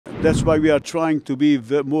That's why we are trying to be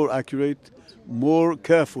more accurate, more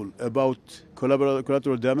careful about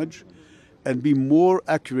collateral damage, and be more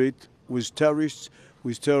accurate with terrorists,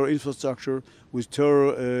 with terror infrastructure, with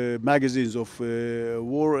terror magazines of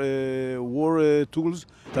war tools.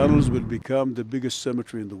 Tunnels will become the biggest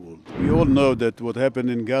cemetery in the world. We all know that what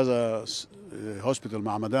happened in Gaza hospital,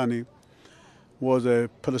 Ma'amadani, was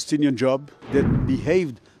a Palestinian job that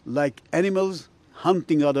behaved like animals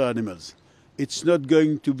hunting other animals. It's not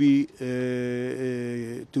going to be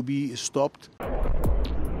stopped.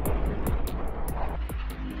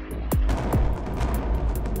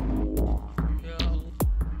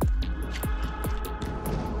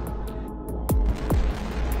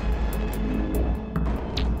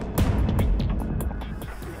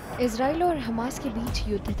 Israel और Hamas के बीच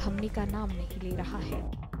युद्ध थमने का नाम नहीं ले रहा है।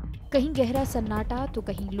 कहीं गहरा सन्नाटा तो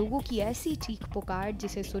कहीं लोगों की ऐसी चीख पुकार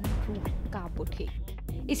जिसे सुन रूह कांप उठे।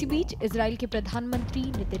 इसी बीच इजराइल के प्रधानमंत्री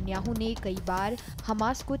नेतन्याहू ने कई बार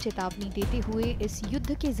हमास को चेतावनी देते हुए इस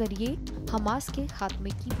युद्ध के जरिए हमास के खात्मे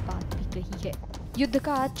की बात भी कही है। युद्ध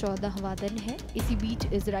का आज 14वां दिन है। इसी बीच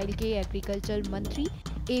इजराइल के एग्रीकल्चर मंत्री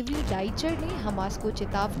एवी डाइचर ने हमास को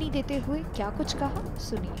चेतावनी देते हुए क्या कुछ कहा,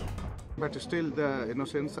 सुनिए। But still the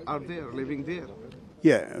innocents are there, living there.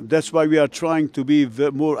 Yeah, that's why we are trying to be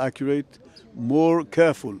more accurate, more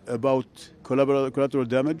careful about collateral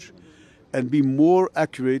damage, and be more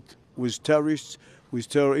accurate with terrorists, with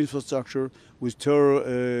terror infrastructure, with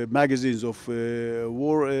terror magazines of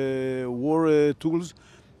war tools,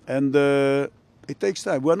 and it takes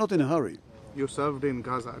time. We are not in a hurry. You served in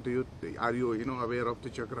Gaza. Are you aware of the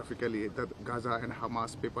geographically that Gaza and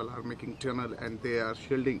Hamas people are making tunnel and they are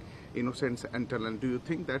shielding innocents and tunnel? Do you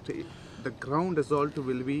think that the ground assault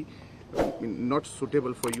will be not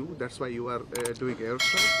suitable for you? That's why you are doing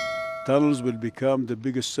airstrike? Tunnels will become the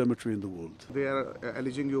biggest cemetery in the world. They are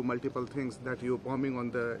alleging you multiple things, that you're bombing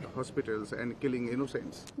on the hospitals and killing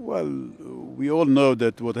innocents. Well, we all know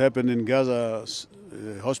that what happened in Gaza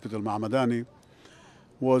hospital, Ma'amadani,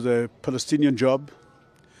 was a Palestinian job.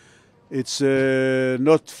 It's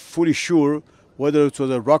not fully sure whether it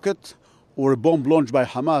was a rocket or a bomb launched by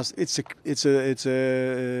Hamas. It's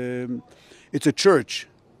a church.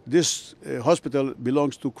 This hospital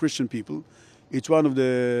belongs to Christian people. It's one of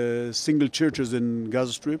the single churches in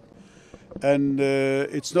Gaza Strip, and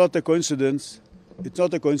it's not a coincidence. It's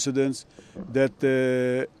not a coincidence that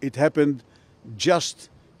it happened just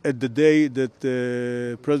at the day that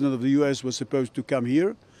the President of the U.S. was supposed to come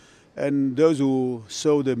here. And those who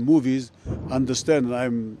saw the movies understand,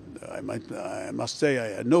 and I must say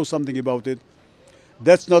I know something about it.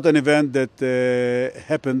 That's not an event that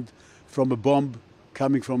happened from a bomb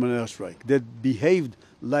coming from an airstrike. That behaved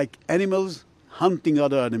like animals hunting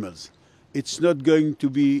other animals. It's not going to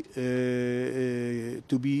be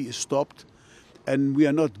stopped, and we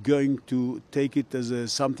are not going to take it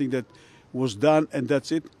as something that was done and that's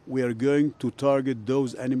it. We are going to target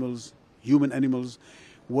those animals, human animals,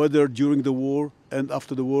 whether during the war and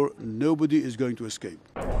after the war. Nobody is going to escape.